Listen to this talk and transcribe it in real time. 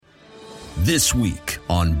This week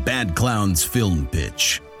on Bad Clown's Film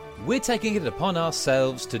Pitch. We're taking it upon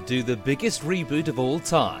ourselves to do the biggest reboot of all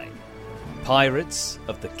time, Pirates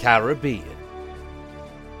of the Caribbean.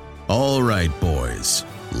 All right, boys.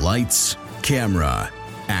 Lights, camera,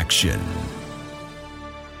 action.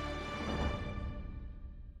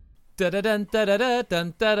 Sam,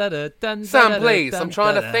 please. I'm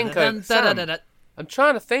trying to think. I'm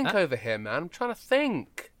trying to think over here, man. I'm trying to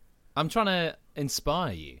think. I'm trying to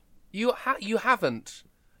inspire you. You haven't.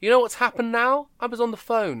 You know what's happened now? I was on the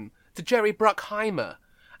phone to Jerry Bruckheimer,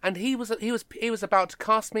 and he was about to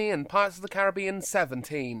cast me in Pirates of the Caribbean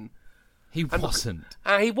 17. He wasn't.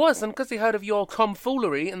 He wasn't, because he heard of your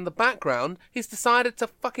tomfoolery in the background. He's decided to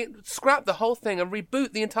fucking scrap the whole thing and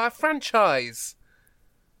reboot the entire franchise.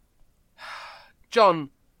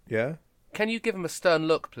 John. Yeah? Can you give him a stern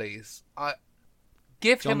look, please?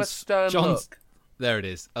 Give him a stern look. There it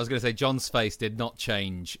is. I was going to say, John's face did not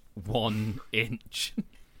change 1 inch.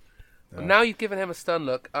 Now you've given him a stern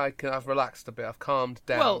look, I've relaxed a bit. I've calmed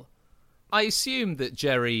down. Well, I assume that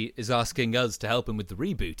Jerry is asking us to help him with the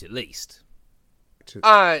reboot, at least.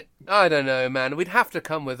 I don't know, man. We'd have to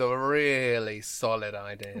come with a really solid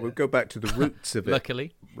idea. We'll go back to the roots of it.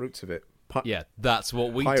 Luckily. Roots of it. Yeah, that's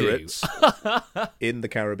what we Pirates do. in the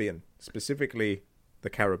Caribbean. Specifically,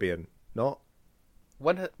 the Caribbean. Not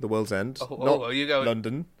the World's End. Not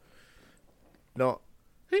London. Not...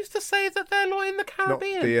 Who's to say that they're not in the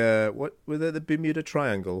Caribbean? Not what were they, the Bermuda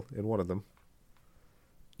Triangle in one of them?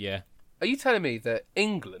 Yeah. Are you telling me that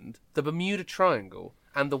England, the Bermuda Triangle,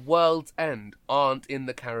 and the World's End aren't in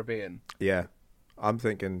the Caribbean? Yeah. I'm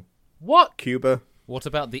thinking... What? Cuba. What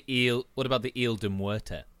about the Ile de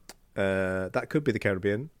Muerte? That could be the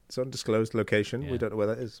Caribbean. It's an undisclosed location. Yeah. We don't know where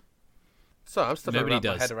that is. So I'm still Nobody my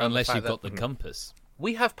does, head around unless the fact you've got that the compass.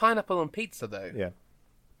 We have pineapple on pizza, though. Yeah.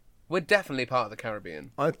 We're definitely part of the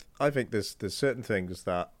Caribbean. I think there's certain things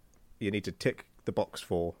that you need to tick the box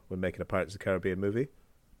for when making a Pirates of the Caribbean movie.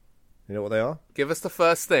 You know what they are? Give us the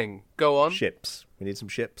first thing. Go on. Ships. We need some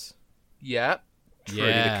ships. Yeah.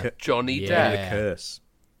 Yeah. Johnny Yeah. We need Depp. a curse.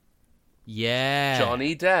 Yeah.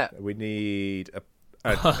 Johnny Depp. We need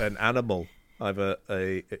an animal, either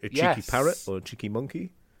a cheeky parrot or a cheeky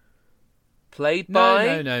monkey. Played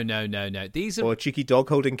by... No. These are... Or a cheeky dog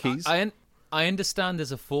holding keys. I understand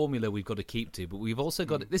there's a formula we've got to keep to, but we've also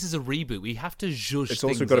got... This is a reboot. We have to zhuzh It's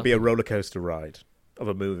things also got to up. be a roller coaster ride of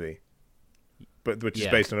a movie, which is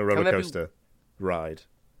based on a roller coaster ride.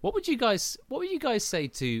 What would you guys say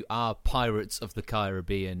to our Pirates of the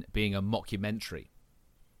Caribbean being a mockumentary?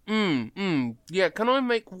 Yeah, can I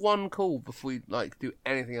make one call before we do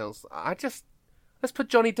anything else? Let's put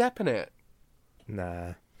Johnny Depp in it.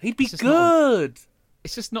 Nah. He'd be good.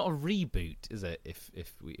 It's just not a reboot, is it?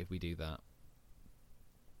 If we do that,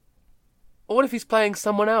 or what if he's playing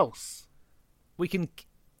someone else?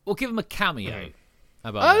 we'll give him a cameo. How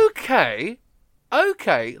about that?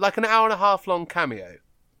 Okay, like an hour and a half long cameo.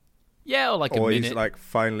 Yeah, or like a minute. He's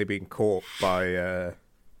finally being caught by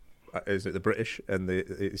is it the British, and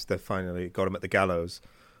they finally got him at the gallows,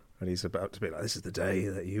 and he's about to be like, "This is the day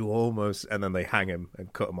that you almost," and then they hang him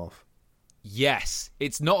and cut him off. Yes,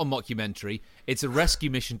 it's not a mockumentary. It's a rescue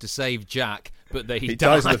mission to save Jack, but he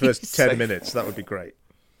dies in the first 10 minutes. That would be great.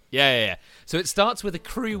 Yeah. So it starts with a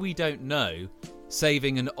crew we don't know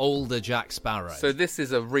saving an older Jack Sparrow. So this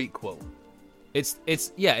is a requel. It's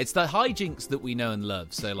the hijinks that we know and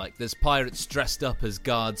love. So there's pirates dressed up as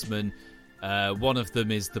guardsmen. One of them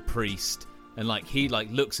is the priest, and he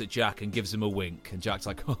looks at Jack and gives him a wink, and Jack's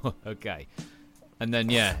like, "Oh, okay," and then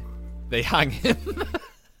they hang him.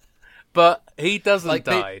 But he doesn't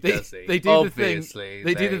die, does he? They do Obviously,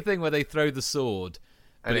 do the thing where they throw the sword,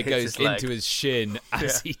 but it goes into his shin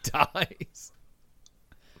as he dies.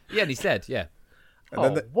 Yeah, and he's dead. Yeah.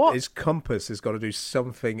 And then his compass has got to do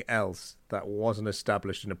something else that wasn't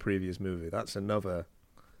established in a previous movie. That's another.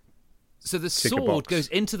 So the sword goes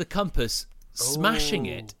into the compass, smashing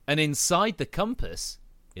it, and inside the compass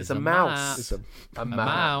is a mouse. It's a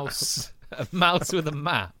mouse. A mouse with a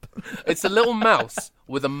map. It's a little mouse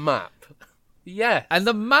with a map. Yeah. And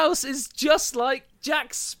the mouse is just like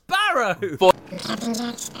Jack Sparrow.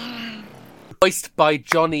 Voiced by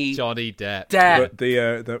Johnny Depp. But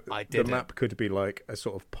the map could be like a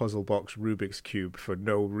sort of puzzle box Rubik's Cube for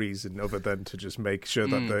no reason other than to just make sure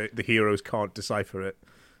that the heroes can't decipher it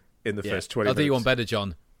in the first 20 minutes. I'll do you one better,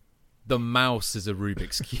 John. The mouse is a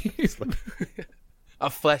Rubik's Cube. A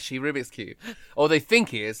fleshy Rubik's Cube. Or they think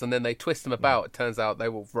he is, and then they twist him about. It turns out they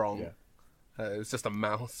were wrong. Yeah. It was just a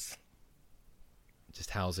mouse.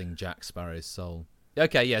 Just housing Jack Sparrow's soul.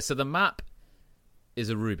 Okay, yeah, so the map is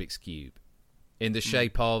a Rubik's Cube in the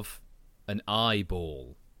shape of an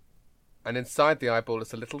eyeball. and inside the eyeball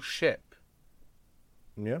is a little ship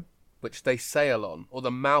Yeah. which they sail on, or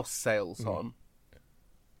the mouse sails on.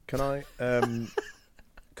 Can I?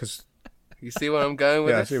 Because You see where I'm going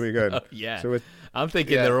with yeah, I this? see where you're going. Yeah. So I'm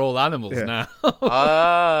thinking Yeah. they're all animals Yeah. now.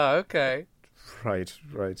 Ah, okay. right.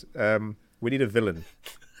 We need a villain,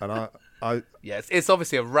 and Yes, it's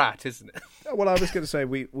obviously a rat, isn't it? well, I was going to say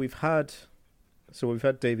we've had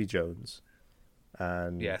Davy Jones,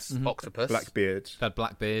 and Yes, octopus. Blackbeard, Had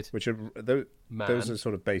Blackbeard. which are those Man. are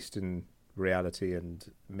sort of based in reality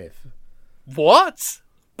and myth. What?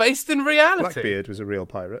 Based in reality? Blackbeard was a real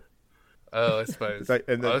pirate, Oh, I suppose. Like,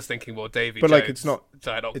 and I was thinking more Davy but Jones.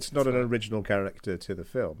 like it's not an original character to the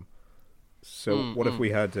film. So what if we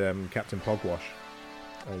had Captain Pogwash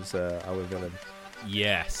as our villain?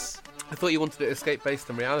 Yes. I thought you wanted to escape based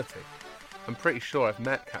in reality. I'm pretty sure I've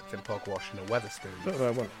met Captain Pogwash in a Weatherspoon. No,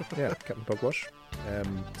 I want Captain Pogwash,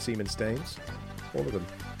 Seaman Staines, all of them.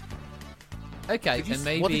 Okay, Did you and s-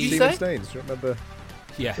 maybe what did you Seaman say? Staines, do you remember?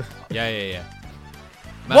 Yeah.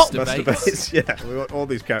 What? Master Master Bates. Bates, yeah, we want all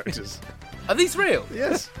these characters. Are these real?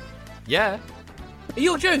 Yes. Yeah. Are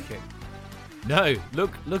you joking? No,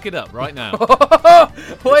 look it up right now.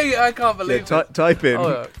 Wait, I can't Yeah, believe this. type in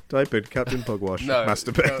Oh, Captain Pogwash, No.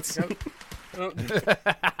 Master Bates.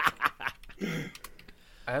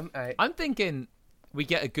 M-A... I'm thinking we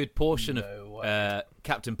get a good portion No of way.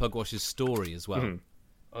 Captain Pugwash's story as well.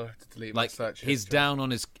 I'll have to delete my Like search he's history.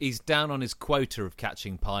 down on his quota of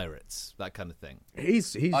catching pirates, that kind of thing.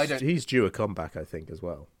 He's I don't- he's due a comeback, I think, as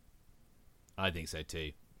well. I think so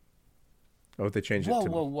too. Oh, they changed it Whoa,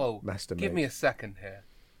 to whoa. Master Give Mate. me a second here.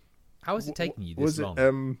 How is it taking you this Was long?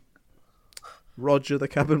 it Roger the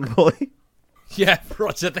Cabin Boy? Yeah,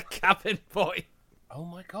 Roger the Cabin Boy. Oh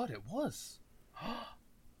my god, it was.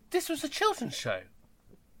 This was a children's show.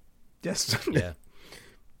 Yes. Yeah.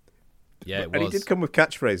 Yeah, it And he was. did come with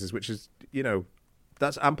catchphrases, which is,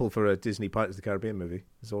 that's ample for a Disney Pirates of the Caribbean movie.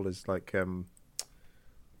 It's all his, like,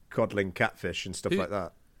 coddling catfish and stuff Who- like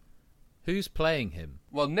that. Who's playing him?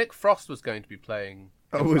 Well, Nick Frost was going to be playing.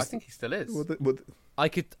 Oh, was- I think he still is. I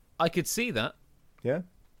could see that. Yeah?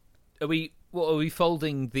 Are we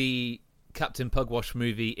folding the Captain Pugwash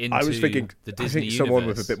movie into I was thinking, the Disney universe? someone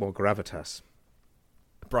with a bit more gravitas.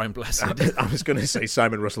 Brian Blessed. I was going to say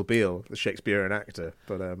Simon Russell Beale, the Shakespearean actor,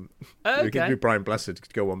 but we could Okay. do Brian Blessed to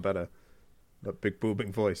go on better. That big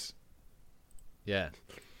booming voice. Yeah.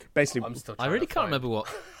 Basically, I'm still I trying really to can't find- remember what.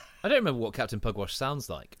 I don't remember what Captain Pugwash sounds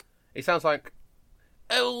like. He sounds like,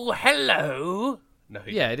 oh, hello. No,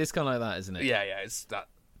 he Yeah, it is kind of like that, isn't it? Yeah, it's that.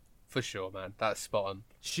 For sure, man. That's spot on.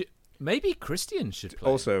 Maybe Christian should play.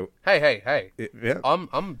 also, Hey. yeah,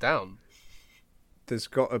 I'm down. there's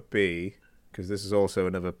got to be, because this is also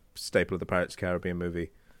another staple of the Pirates of the Caribbean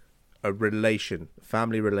movie, a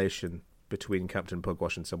family relation between Captain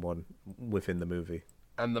Pugwash and someone within the movie.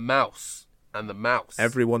 And the mouse.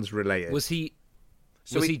 Everyone's related. Was he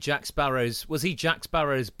So he- Jack Sparrow's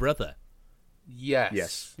brother? Yes.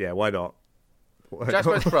 Yes. Yeah, why not? Jack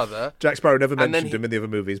Sparrow's brother. Jack Sparrow never And then mentioned he- him in the other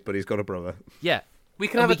movies, but he's got a brother. Yeah. We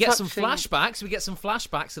can And have we a get some touching- flashbacks. We get some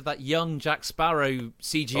flashbacks of that young Jack Sparrow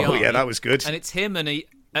CGI. Oh, yeah, that was good. And it's him and a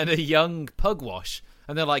young Pugwash.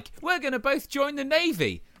 And they're like, we're going to both join the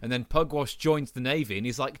Navy. And then Pugwash joins the Navy. And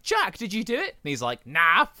he's like, Jack, did you do it? And he's like,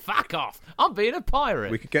 nah, fuck off. I'm being a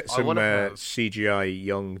pirate. We could get I some wanna have- CGI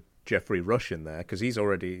young Jeffrey Rush in there, because he's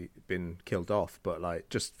already been killed off, but like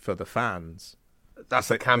just for the fans.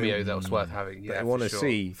 That's a cameo that was worth having. Yeah, I want for to sure.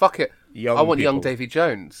 see Fuck it. young I want young people. Davy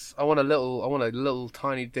Jones. I want a little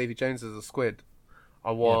tiny Davy Jones as a squid.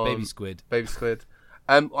 I want baby squid. Baby squid.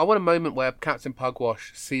 I want a moment where Captain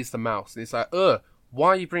Pugwash sees the mouse and he's like, "Ugh, why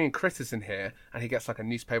are you bringing critters in here?" And he gets like a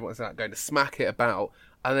newspaper and is like going to smack it about,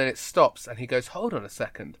 and then it stops and he goes, "Hold on a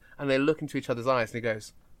second," and they look into each other's eyes and he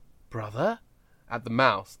goes, "Brother," at the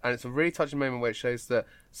mouse, and it's a really touching moment where it shows that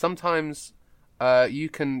sometimes you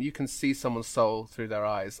can see someone's soul through their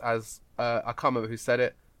eyes. As I can't remember who said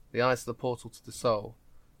it, the eyes are the portal to the soul.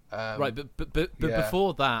 Right, but yeah.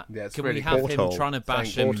 before that, Yeah, it's can really we have Porthole. him trying to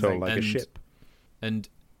bash him Porthole, like a and, ship. and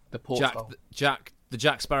The Jack, portal. the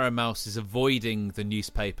Jack Sparrow mouse is avoiding the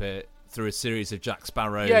newspaper through a series of Jack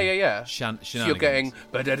Sparrow. Yeah. Shenanigans. So you're getting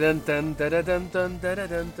ba-da-dun-dun, da-da-dun-dun,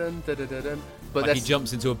 da-da-dun-dun, da-da-dun-dun. But Like he that's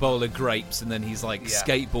jumps into a bowl of grapes and then he's like Yeah.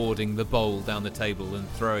 skateboarding the bowl down the table and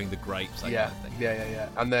throwing the grapes. That yeah, kind of thing. yeah.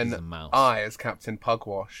 And He's a then mouse. I, as Captain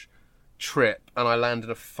Pugwash, trip and I land in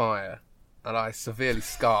a fire and I severely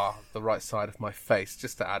scar the right side of my face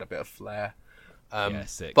just to add a bit of flair. Yeah,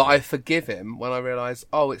 sick, But yeah. I forgive him when I realise,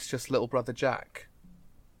 oh, it's just little brother Jack.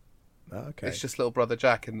 Oh, okay. It's just little brother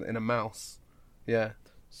Jack in a mouse. Yeah.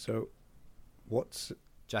 So, what's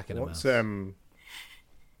Jack and a what's mouse.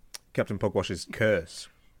 Captain Pugwash's curse.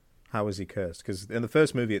 How is he cursed? Because in the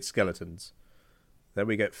first movie, it's skeletons. Then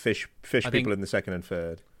we get fish people in the second and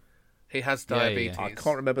third. He has Yeah, yeah, diabetes. yeah. I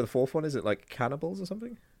can't remember the fourth one. Is it like cannibals or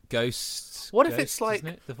something? Ghosts. What if Ghosts, it's like- isn't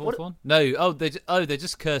it, the fourth one? No. They're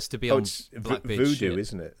just cursed to be on it's Black Bitch voodoo, shit.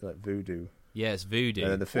 isn't it? Like voodoo. Yeah, it's voodoo.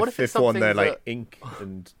 And then the What if it's fifth one, they're something like that- ink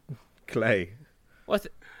and clay. Well,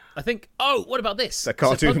 I think. Oh, what about this? They're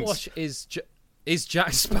cartoons. So Pugwash is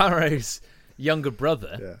Jack Sparrow's younger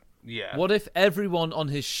brother. Yeah. Yeah. What if everyone on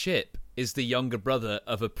his ship is the younger brother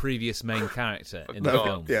of a previous main character in the No,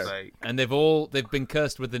 films? yeah. And they've been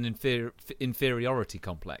cursed with an inferiority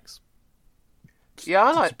complex. Yeah,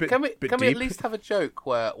 I like. It's a bit- can we bit at deep. least have a joke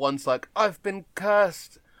where one's like, "I've been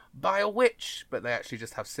cursed by a witch," but they actually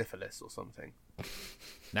just have syphilis or something.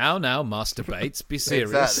 Now, Master Bates, be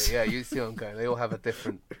serious. Exactly. Yeah, you see what I'm going. They all have a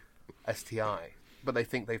different STI, but they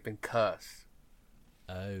think they've been cursed.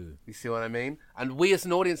 Oh. You see what I mean? And we as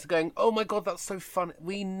an audience are going, "Oh my god, that's so fun."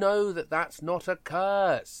 We know that that's not a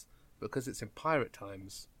curse because it's in pirate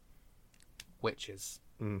times. Witches.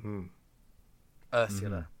 Mm-hmm.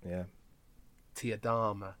 Ursula. Yeah.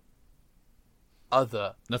 Tiadama.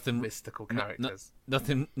 Other Nothing. mystical no- characters.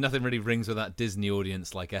 Nothing really rings with that Disney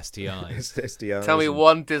audience like STIs. It's SDRs Tell me and-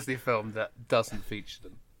 one Disney film that doesn't feature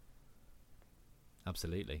them.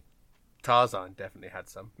 Absolutely. Tarzan definitely had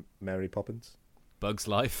some. Mary Poppins. Bug's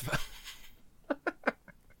Life.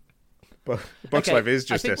 Bugs Okay, Life is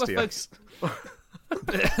I just think we're SDRs.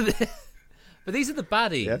 But these are the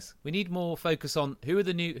baddies. Yes. We need more focus on who are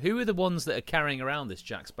the ones that are carrying around this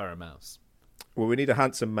Jack Sparrow mouse. Well, we need a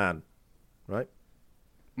handsome man, right?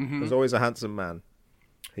 Mm-hmm. There's always a handsome man.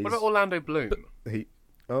 What about Orlando Bloom?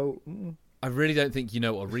 I really don't think you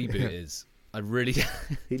know what a reboot is. I really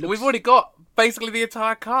He looks, We've already got basically the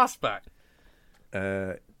entire cast back.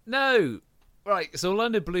 no. Right, so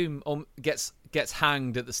Orlando Bloom gets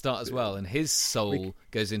hanged at the start as well, and his soul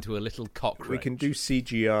goes into a little cockroach. we can do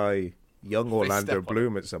CGI young step Orlando on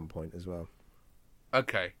Bloom at some point as well.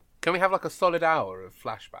 Okay. Can we have like a solid hour of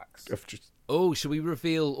flashbacks? Of just Oh, should we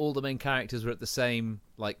reveal all the main characters were at the same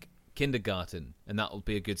like kindergarten, and that'll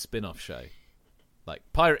be a good spin-off show, like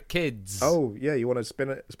Pirate Kids. oh yeah, you want to spin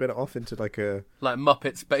it off into like a Like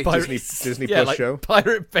Muppets Babies. Pirate- Disney yeah, Plus like show?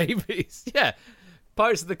 Pirate Babies. Yeah,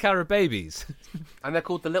 Pirates of the Caribbees. And they're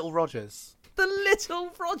called the Little Rogers. The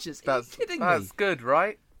Little Rogers. Are you kidding me? That's good,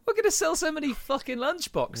 right? We're going to sell so many fucking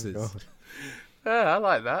lunchboxes. Oh, God. Yeah, I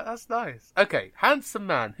like that. That's nice. Okay, handsome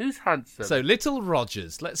man. Who's handsome? So Little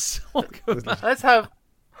Rogers. Let's talk about. Let's have...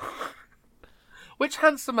 Which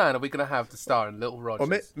handsome man are we going to have to star in Little Rogers?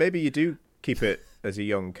 Or maybe you do keep it as a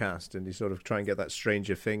young cast and you sort of try and get that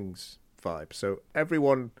Stranger Things vibe. So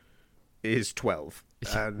everyone is 12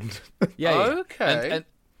 and Yeah. Okay.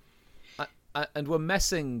 And we're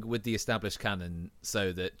messing with the established canon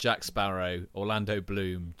so that Jack Sparrow, Orlando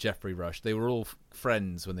Bloom, Jeffrey Rush, they were all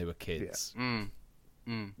friends when they were kids.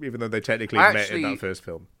 even though they technically met in Actually- that first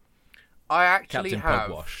film. I actually Captain have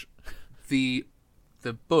Pugwash. the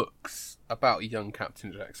books about young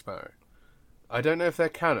Captain Jack Sparrow. I don't know if they're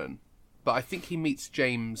canon, but I think he meets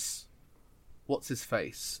James... What's his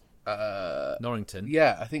face? Norrington.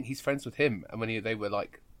 Yeah, I think he's friends with him. And when they were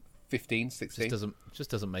like 15, 16. Just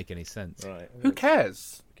doesn't make any sense. Right. Who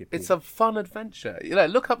cares? It's a fun adventure.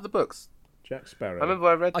 Look up the books. Jack Sparrow. I remember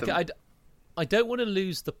I read them. Okay, I don't want to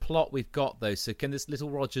lose the plot we've got though. So can this Little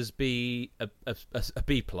Rogers be a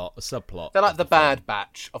B plot, a subplot? They're like of the film? Bad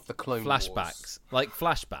Batch of the Clone Wars. flashbacks, like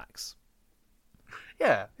flashbacks.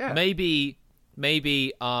 Yeah.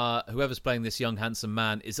 Maybe whoever's playing this young handsome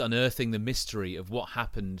man is unearthing the mystery of what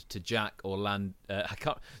happened to Jack,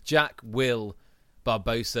 Will,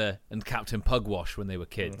 Barbosa, and Captain Pugwash when they were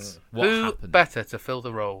kids. What Who happened? better to fill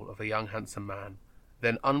the role of a young handsome man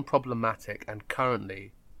than unproblematic and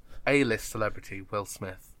currently A-list celebrity Will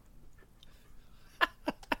Smith?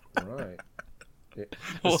 Right.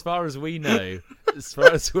 As far as we know, as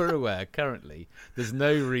far as we're aware, currently, there's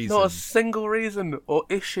no reason. Not a single reason or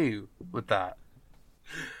issue with that.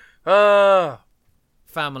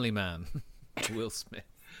 Family man, Will Smith.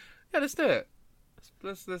 Yeah, let's do it.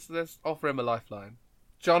 Let's offer him a lifeline.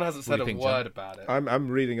 John hasn't What said do a you think, word John? about it. I'm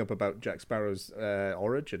reading up about Jack Sparrow's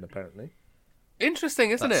origin, apparently.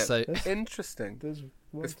 Interesting, isn't That's it? so- Interesting. There's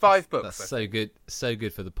It's 5 books. That's I so think. good, so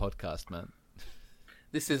good for the podcast, man.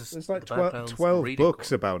 This is There's like the Bad Clowns 12 reading books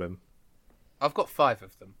corner. about him. I've got 5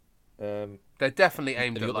 of them. They're definitely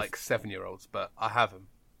aimed Have you at got the like 7-year-olds, but I have them.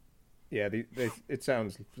 Yeah, it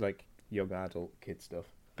sounds like young adult kid stuff.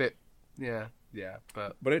 But yeah,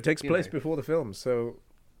 but But it takes You place know. before the film, so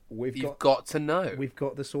you've got to know. we've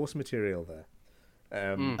got the source material there.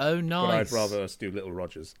 Oh, But nice. I'd rather us do Little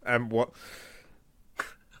Rogers. What?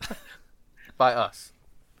 By us,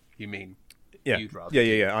 you mean? Yeah, You'd rather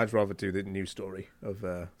yeah. I'd rather do the new story of.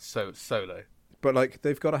 Solo. But like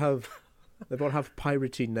they've got to have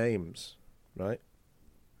piratey names, right?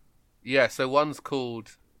 Yeah, so one's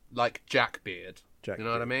called like Jackbeard. Jack You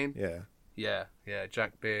know what I mean? Yeah. Yeah,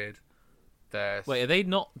 Jackbeard. There's Wait, are they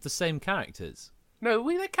not the same characters? no,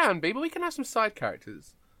 they can be, but we can have some side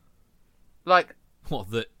characters. Like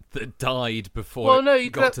What, that died before Well, no, you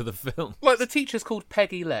it got could- to the film? like the teacher's called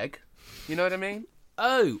Peggy Leg. You know what I mean?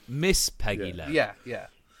 Oh, Miss Peggy Leg. Yeah.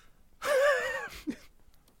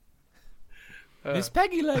 Miss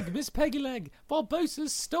Peggy Leg.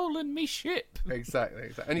 Barbossa's stolen me ship.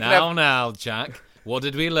 Exactly. And you Now, Jack, what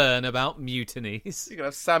did we learn about mutinies? can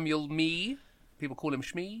have Samuel Mee. People call him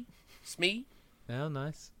Smee. Oh,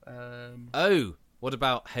 nice. Um, Oh, what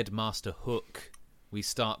about Headmaster Hook? We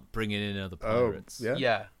start bringing in other pirates. Yeah.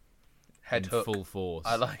 yeah. Head in Hook. full force.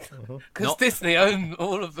 I like because Not- Disney own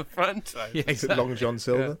all of the franchise. Yeah, exactly. Long John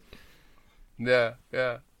Silver. Yeah.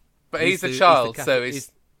 But He's he's, a the child, cat- so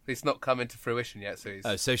he's- it's not come into fruition yet. So he's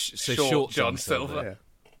Oh, so short John Silver.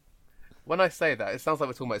 Yeah. When I say that, it sounds like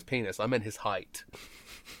we're talking about his penis. I meant his height.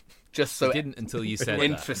 Just so I didn't until you said that.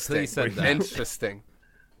 interesting. Until you said that. Interesting.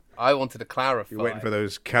 I wanted to clarify. You're waiting for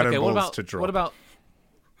those Okay, cannonballs to drop. what about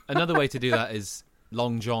another way to do that is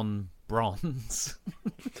Long John Bronze.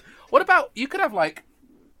 What about you could have like?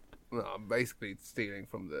 Well, I'm basically stealing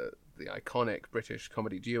from the iconic British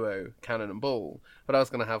comedy duo Cannon and Ball, but I was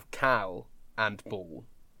going to have Cal and Ball.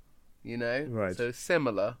 You know, Right. So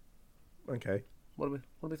similar. Okay. What do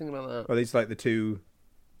we think about that? Well, these like the two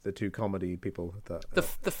comedy people that.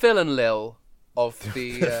 The Phil and Lil of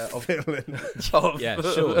the of Yeah,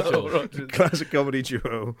 sure. Rogers. Classic comedy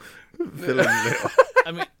duo. Phil and Lil.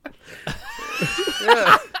 I mean,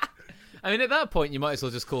 Yeah. I mean, at that point, you might as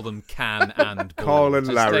well just call them Can and Ball. Carl and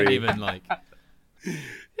Just Larry. Don't even like.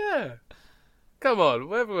 Yeah. Come on,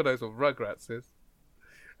 everyone knows what Rugrats is.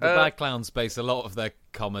 The Bad Clowns base a lot of their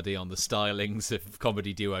comedy on the stylings of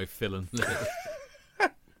comedy duo Phil and Lil.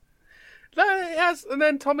 And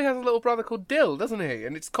then Tommy has a little brother called Dill, doesn't he?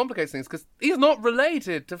 And it complicates things because he's not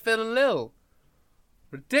related to Phil and Lil.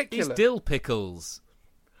 He's Ridiculous. Dill Pickles.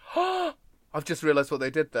 I've just realised what they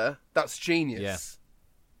did there. That's genius. Yeah.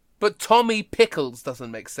 But Tommy Pickles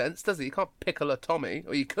doesn't make sense, does it? You can't pickle a Tommy,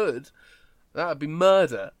 or you could. That would be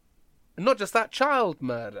murder. And not just that, child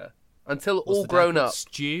murder. Until What's all the grown dad up.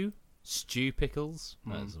 called? Stew Pickles?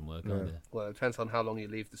 That doesn't work either. Well, it depends on how long you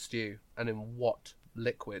leave the stew and in what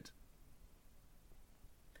liquid.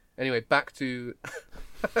 Anyway, back to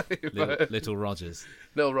Little Rogers.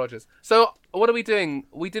 Little Rogers. So, what are we doing?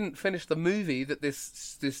 We didn't finish the movie that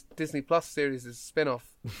this Disney Plus series'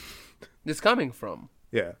 spin-off is coming from.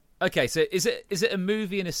 Yeah. Okay, so is it a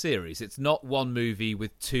movie and a series? It's not one movie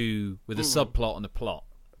with a subplot and a plot.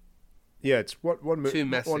 Yeah, it's one Too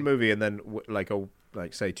messy. one movie, and then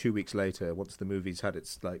say 2 weeks later, once the movie's had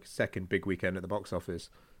its like second big weekend at the box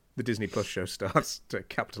office, the Disney Plus show starts to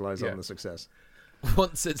capitalize Yeah. on the success.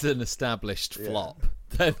 Once it's an established flop,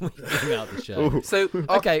 then we bring out the show. Ooh. So,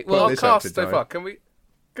 Okay, well, well, our this cast actor so died. far. Can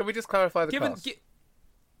we just clarify the cast,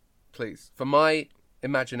 please, for my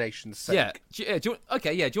imagination's sake? Yeah. Do you want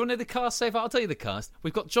to know the cast so far? I'll tell you the cast.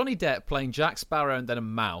 We've got Johnny Depp playing Jack Sparrow and then a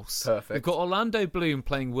mouse. Perfect. We've got Orlando Bloom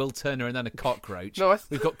playing Will Turner and then a cockroach. No,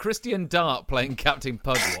 We've got Christian Dart playing Captain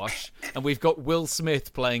Pugwash. And we've got Will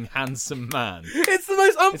Smith playing Handsome Man. It's the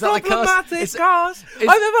most Is that the cast? unproblematic cast is-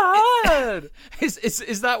 I've ever heard.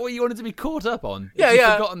 Is that what you wanted to be caught up on? Yeah, Have you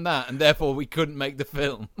yeah. forgotten that, and therefore we couldn't make the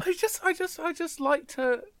film. I just like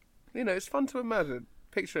to, it's fun to imagine,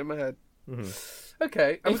 picture it in my head.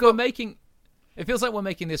 Okay, and If we're making, it feels like we're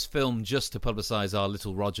making this film just to publicise our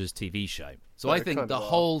Little Rogers TV show. So Yeah, I it think kind the of are.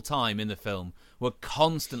 whole time in the film, we're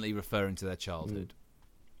constantly referring to their childhood.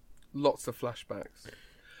 lots of flashbacks.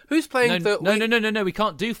 Who's playing No. We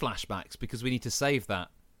can't do flashbacks because we need to save that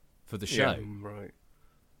for the show. Right.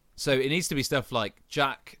 So it needs to be stuff like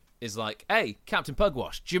Jack is like, "Hey, Captain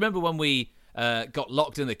Pugwash, do you remember when we got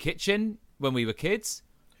locked in the kitchen when we were kids?"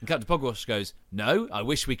 And Captain Pugwash goes, "No, I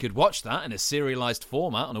wish we could watch that in a serialized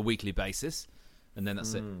format on a weekly basis." And then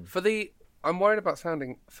that's it. I'm worried about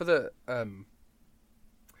sounding for the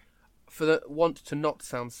want to not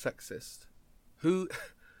sound sexist. Who?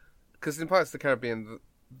 Because in Pirates of the Caribbean,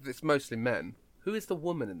 it's mostly men. Who is the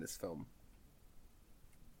woman in this film?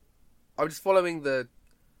 I'm just following the.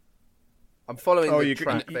 I'm following the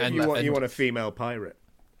track. You want a female pirate?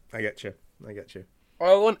 I get you.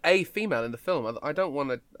 I want a female in the film. I don't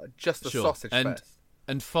want just a Sure. sausage And- fest.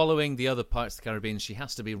 And following the other Pirates of the Caribbean, she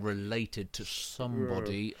has to be related to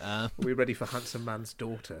somebody. Are we ready for Handsome Man's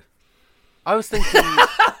daughter? I was thinking.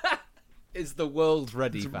 Is the world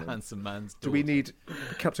ready for Handsome Man's daughter? Do we need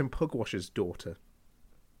Captain Pugwash's daughter?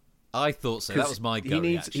 I thought so. That was my gut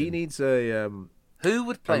reaction. He needs a Who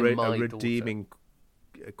would play my a redeeming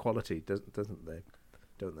quality,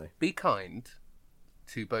 don't they? Be kind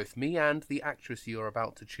to both me and the actress you are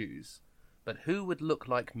about to choose, but who would look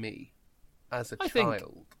like me as a think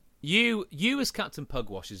child? You as Captain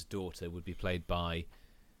Pugwash's daughter would be played by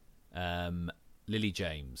Lily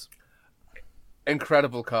James.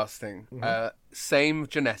 Incredible casting. Same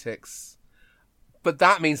genetics. But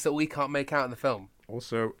that means that we can't make out in the film.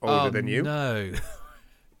 Also older than you. No.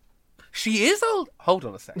 She is old. Hold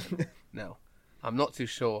on a second. No, I'm not too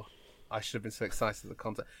sure. I should have been so excited at the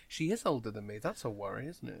concept. She is older than me. That's a worry,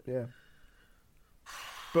 isn't it? Yeah.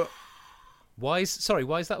 But Why is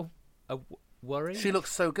that a worry? She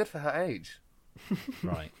looks so good for her age.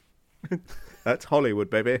 Right. that's Hollywood,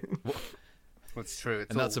 baby. It's true.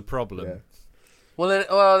 And that's a problem. Yeah.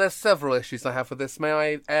 Well, there's several issues I have with this. May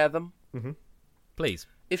I air them? Please.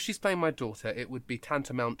 If she's playing my daughter, it would be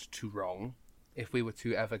tantamount to wrong if we were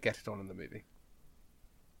to ever get it on in the movie.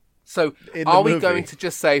 So, are we going to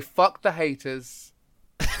just say, fuck the haters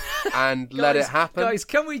and let it happen? Guys,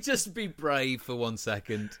 can we just be brave for 1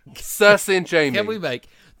 second? Cersei and Jaime. Can we make...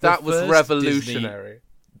 That was revolutionary.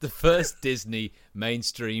 The first Disney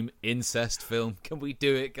mainstream incest film. Can we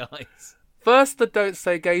do it, guys? First the Don't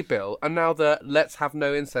Say Gay bill, and now the Let's Have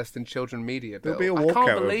No Incest in Children media bill. There'll be a walkout. I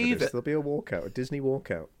can't believe it. There'll be a walkout, a Disney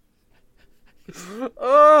walkout.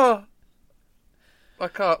 Oh, I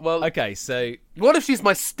can't. Well, Okay, so... what if she's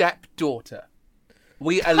my stepdaughter?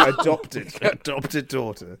 We Adopted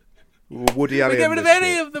daughter. Woody Allen. We get rid of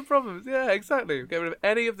any of the problems. Yeah, exactly. We get rid of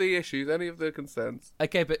any of the issues, any of the concerns.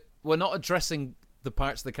 Okay, but we're not addressing the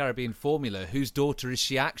Pirates of the Caribbean formula. Whose daughter is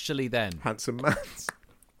she actually then? Handsome Man's.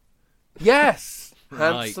 Yes,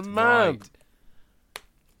 Right, handsome man. right.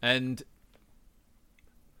 And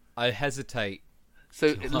I hesitate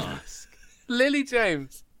So to ask. Lily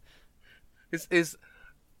James is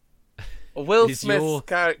Will Is Smith's your-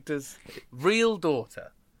 character's real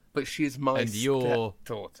daughter, but she's my And your-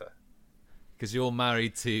 stepdaughter. Because you're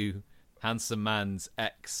married to Handsome Man's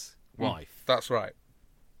ex-wife. That's right.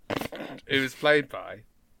 It was played by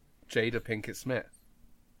Jada Pinkett Smith.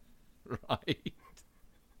 Right.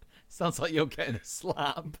 Sounds like you're getting a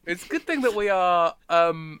slap. It's a good thing that we are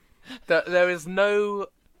that there's no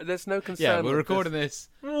concern. Yeah, we're with recording this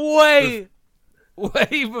way before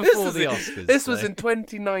the Oscars. This was so- in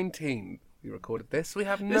 2019. We recorded this. We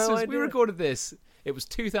have no idea. We recorded this. It was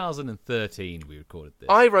 2013 we recorded this.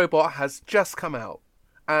 iRobot has just come out,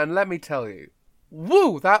 and let me tell you,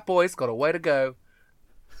 woo, that boy's got a way to go.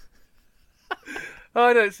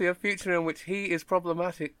 I don't see a future in which he is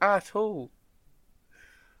problematic at all.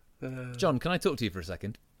 John, can I talk to you for a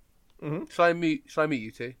second? Shall I mute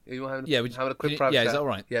you two? Are you having, Yeah, having a quick private yeah, chat? is that all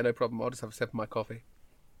right? Yeah, no problem. I'll just have a sip of my coffee.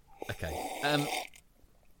 Okay.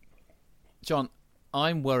 John,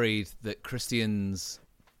 I'm worried that Christian's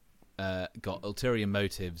got ulterior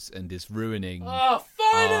motives and is ruining Oh,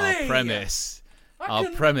 finally! our premise. I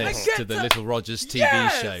get To the to- Little Rogers TV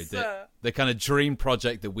Yes! show, the kind of dream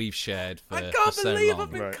project that we've shared for, I can't for so believe long.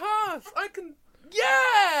 I've been Right. cast. I can.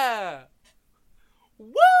 Yeah.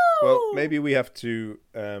 Woo! Well, maybe we have to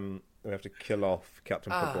kill off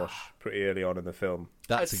Captain Pugwash pretty early on in the film,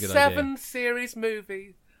 That's a good seven idea. series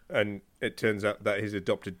movie. and it turns out that his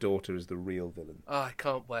adopted daughter is the real villain. Oh, I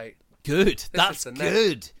can't wait. Good. That's is the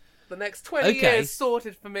good. The next 20 Okay. years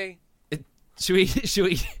sorted for me. Should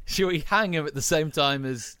we hang him at the same time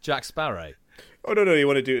as Jack Sparrow? Oh no, you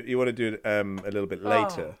want to do it a little bit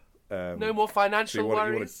later. No more financial you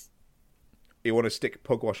wanna- worries. You want to stick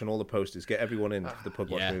Pugwash on all the posters, get everyone in for the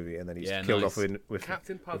Pugwash Yeah. movie, and then he's Yeah, killed nice. off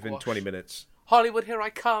Captain within Pugwash. 20 minutes. Hollywood, here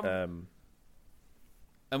I come.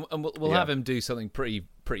 And we'll Yeah. have him do something pretty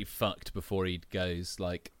fucked before he goes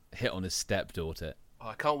like hit on his stepdaughter. Oh,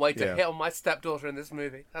 I can't wait to Yeah. hit on my stepdaughter in this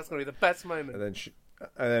movie. That's going to be the best moment.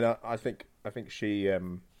 And then I think she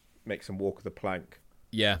makes him walk the plank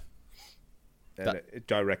Yeah, and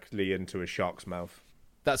directly into a shark's mouth.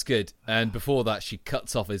 that's good. And before that, she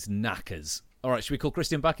cuts off his knackers. All right, should we call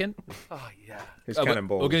Christian back in? Oh, yeah. His We're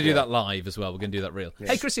cannonball. going to do that live as well. We're going to do that real.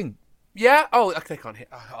 Hey, Christian. Yeah? Oh, okay, I can't hear.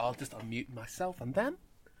 I'll just unmute myself and then.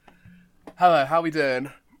 Hello, how we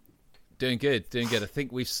doing? Doing good. I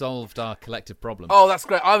think we've solved our collective problem. Oh, that's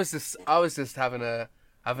great. I was just having a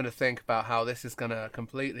think about how this is going to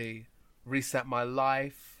completely reset my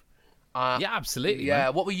life. Yeah, absolutely. Yeah,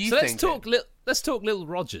 man. what were you so thinking? Let's talk Little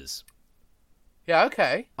Rogers. Yeah,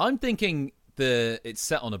 okay. I'm thinking it's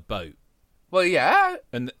set on a boat, Well, yeah.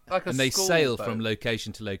 and Like a they school sail boat. from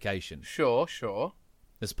location to location Sure.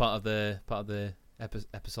 as part of the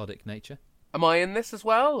episodic nature. Am I in this as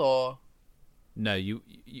well, or? No, you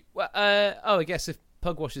I guess if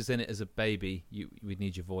Pugwash is in it as a baby, we'd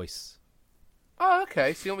need your voice. Oh,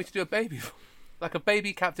 okay. So you want me to do a baby, like a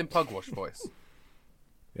baby Captain Pugwash voice?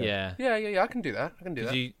 Yeah. Yeah. I can do that.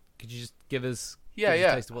 Could you just give us a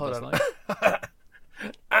taste of what Hold that's on.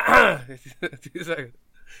 like? 2 seconds.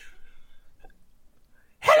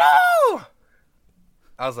 Hello.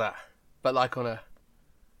 How's that? But like on a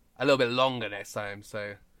little bit longer next time.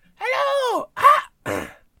 So, hello.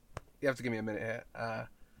 You have to give me a minute here.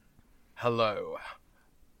 Hello.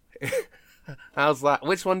 How's that?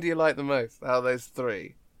 Which one do you like the most out of those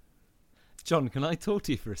 3? John, can I talk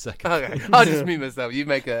to you for a second? Okay, I'll just mute myself. You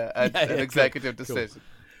make an executive cool. decision.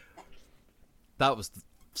 That was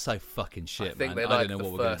so fucking shit, think man. they I like don't know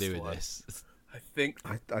the what we're going to first do with one. this.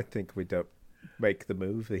 I think we don't make the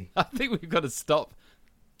movie. I think we've got to stop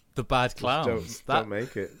the bad clowns. Don't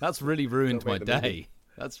make it. That's really ruined my Don't make the day. movie.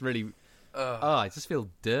 That's really... I just feel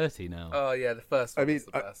dirty now. Oh yeah, the first one was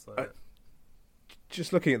the best.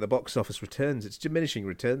 Just looking at the box office returns, it's diminishing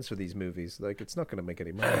returns for these movies. Like, it's not going to make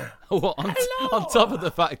any money. What, on top of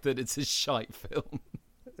the fact that it's a shite film.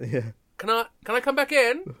 Yeah. Can I come back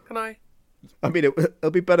in? Can I? I mean, it'll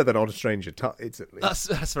be better than On a Stranger Tides, at least.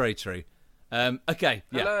 That's very true. Okay,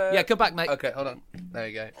 yeah. Hello? Yeah, come back, mate. Okay, hold on. There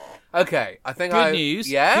you go. Okay, I think Good news.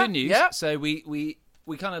 Yeah? Good news. Yeah. So we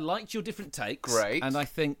kind of liked your different takes. Great. And I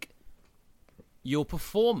think your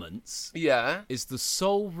performance Yeah. is the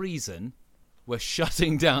sole reason we're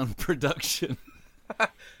shutting down production.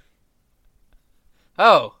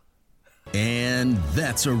 Oh. And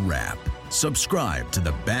that's a wrap. Subscribe to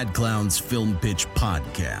the Bad Clowns Film Pitch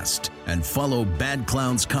podcast and follow Bad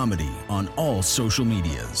Clowns Comedy on all social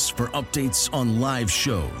medias for updates on live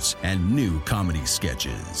shows and new comedy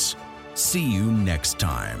sketches. See you next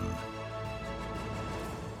time.